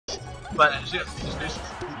But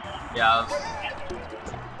yeah,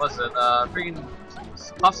 what's it? Freaking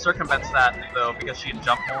Puff circumvents that though because she can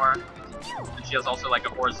jump more, and she has also like a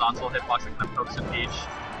horizontal hitbox that kind of pokes at Peach.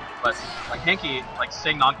 But like Hanky, like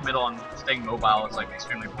staying non-committal and staying mobile is like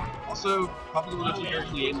extremely important. Also, Puff is one of the characters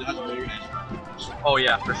in the game that has a better edge. Oh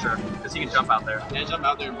yeah, for sure, because he can jump out there. Yeah, jump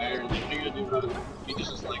out there and bear. What are you gonna do? He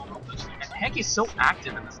just like all this thing. And Hanky's so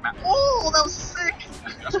active in this map. Oh, that was sick!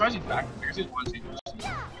 I'm surprised he's back. Because he's one team.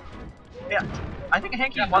 Yeah, I think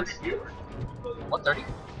Hanky wants. What 30?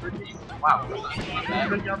 Wow.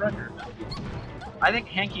 I think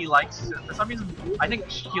Hanky likes to, for some reason. I think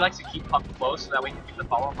he likes to keep Puff close so that way he can keep the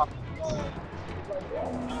follow-up Puff.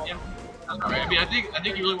 Yeah. Right. I mean, I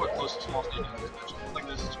think you really want close to small stages. Like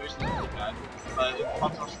this situation is really bad, but if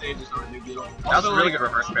Puff's off stage is not a big deal. That was a really good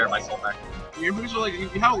reverse bear by SoulPech. Your moves are like you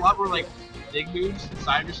have a lot more like big moves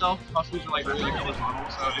inside of yourself. Puff's moves are like really like horizontal.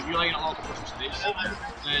 So if you're like in a little closer stage,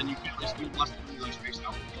 then you can just do less than like spaced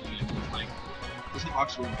out. And, like this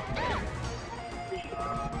hitbox will.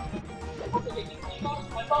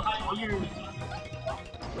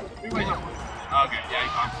 Okay, yeah, he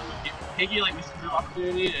caught. Hanky like missed the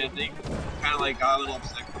opportunity, and they kind of like got a little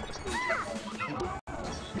upset with this really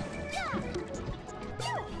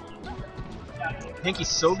Hanky's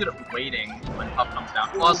so good at waiting when Puff comes down.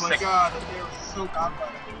 Oh Plus my 6. god, they were so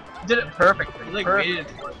godlike. He did it perfectly. He like waited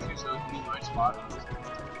for it too, so he was in the right spot.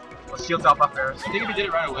 Well, shields off up there. I think if he did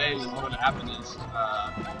it right away, then what would have happened is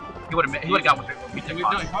he would have got with it. no, he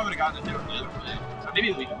probably would have gotten the other way. So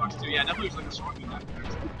maybe the weak box too. Yeah, definitely was like a short move back there.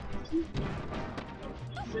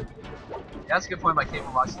 Yeah, that's a good point by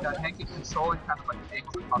Cable Box. That Hanky controlling kind of like the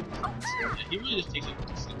angle of Puff on the stage. Yeah, he really just takes it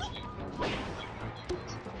essentially.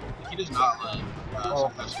 He does not let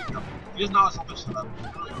SoulPech get up. He does not let SoulPech set up.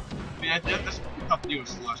 I mean, that's tough to do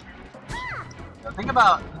with the last game. The thing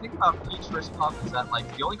about Peach versus Puff is that like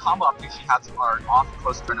the only combo options she has are off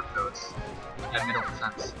close turnip codes and middle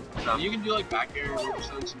percents. So you can do like back air, and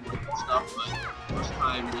some stuff, but most of the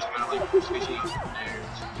time you're just kind of like spacing out from there.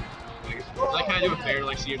 Like kind of do a fair,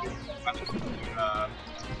 like see if you're kind of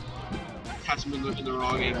catch them in the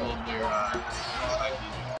wrong angle of their side.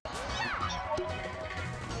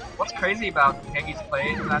 What's crazy about Hanky's play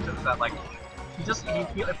in matches is that like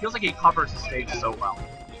it feels like he covers the stage so well.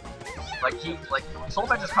 Like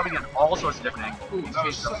SoulPech is coming in all sorts of different angles. Ooh, that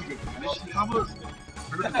was such a good combo.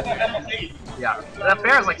 Yeah, that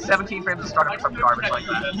fair is like 17 frames to start up from garbage like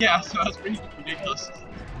that. Yeah, so that's pretty ridiculous.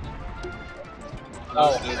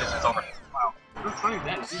 Oh, it's over. Wow. That's funny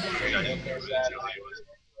that.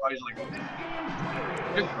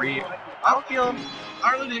 Good grief. I don't feel.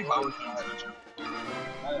 I really didn't follow with that.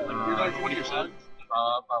 You're like 20%?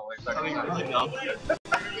 Probably. Something really dumb.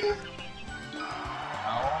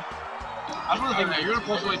 I just want to think that you're gonna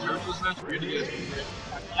post away turns this match. We're gonna get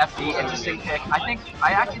FD, interesting pick.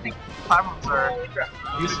 I actually think platforms are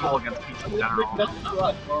useful against Peach in general.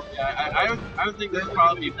 Yeah, I would think this would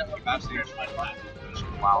probably be a bad stage.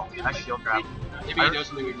 Wow, nice shield grab. Maybe he knows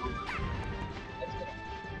something we don't.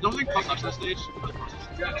 Don't think Puff touched that stage.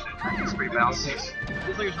 It's pretty balanced. It's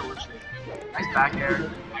like it's her worst stage. Nice back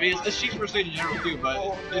air. I mean, it's Sheik's first stage in general too,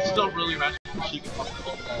 but it's still really magical. Sheik and Puff.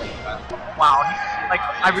 Wow,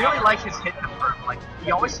 I really like his hit confirm. Like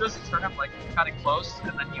he always does the turn up like kind of close,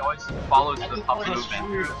 and then he always follows the Puff movement.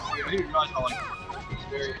 I didn't realize how like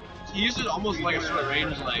he used it almost like a sort of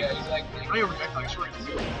range, like I don't even project like short.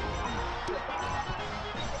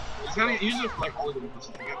 He's kind of uses it for like all of the moves.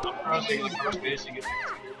 You get up thrust, you get like first base, you get.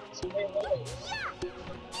 That's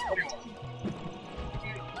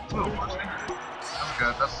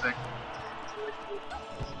good. That's sick.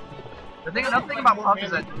 Another thing about Puff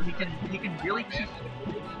is that he can really keep.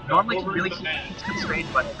 Normally can really keep Peach constrained,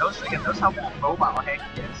 but knows how mobile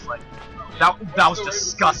Hanky is. Like that was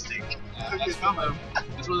disgusting. Yeah, that's combo.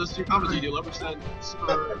 That's one of those two combos you do. Low percent,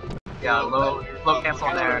 spur. Yeah, low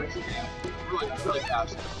cancel there. Really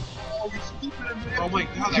fast. Oh my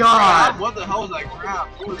god! What the hell was that grab?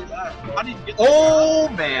 What was that? How did you get that? Oh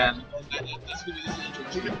man! This is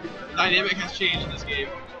interesting. The dynamic has changed in this game.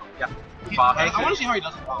 Yeah. I want to see how he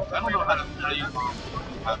does it. I don't know how to use bomb.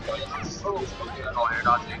 Oh, air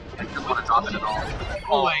dodging. I just want to drop it at all.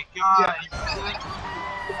 Oh my god!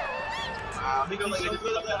 Wow, he's so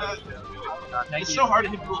good at that. It's so hard to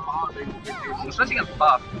hit the bomb, especially against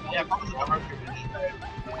Puff. Yeah, Puff is like a hard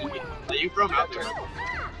finish. You throw him out there.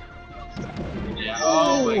 Yeah.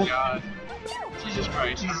 Oh my god. Jesus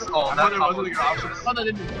Christ. Oh, that wasn't a good option. Oh, that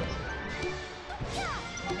didn't.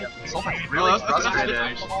 SoulPech really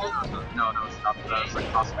frustrated. No, it's not. It's like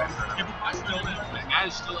crossfire. Matt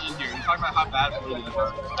is still in here. You're talking about how bad it is.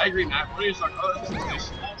 I agree, Matt. What are you talking about? Oh, this is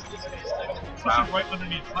nice. Wow. Right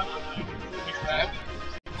underneath.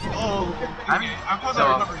 Oh, I'm close so, to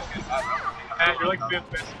recovering. Matt, you're like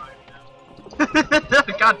fifth best fight.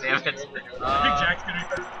 God damn it. I think Jack's gonna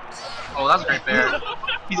be Oh, that was a great bear.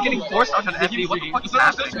 He's getting forced out on FD. What the fuck is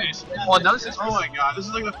happening? Oh, another six. Oh my god, this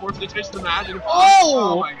is like the fourth stage face of the match. And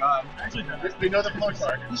Oh! Oh my god. actually we know the floor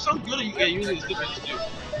chart. He's so good at using his defense too.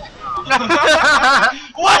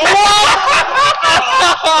 What?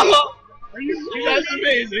 Are you That's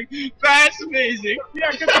amazing. That's amazing.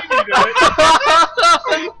 Yeah, continue to do it.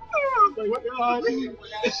 Oh my god.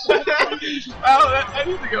 I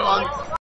need to go on.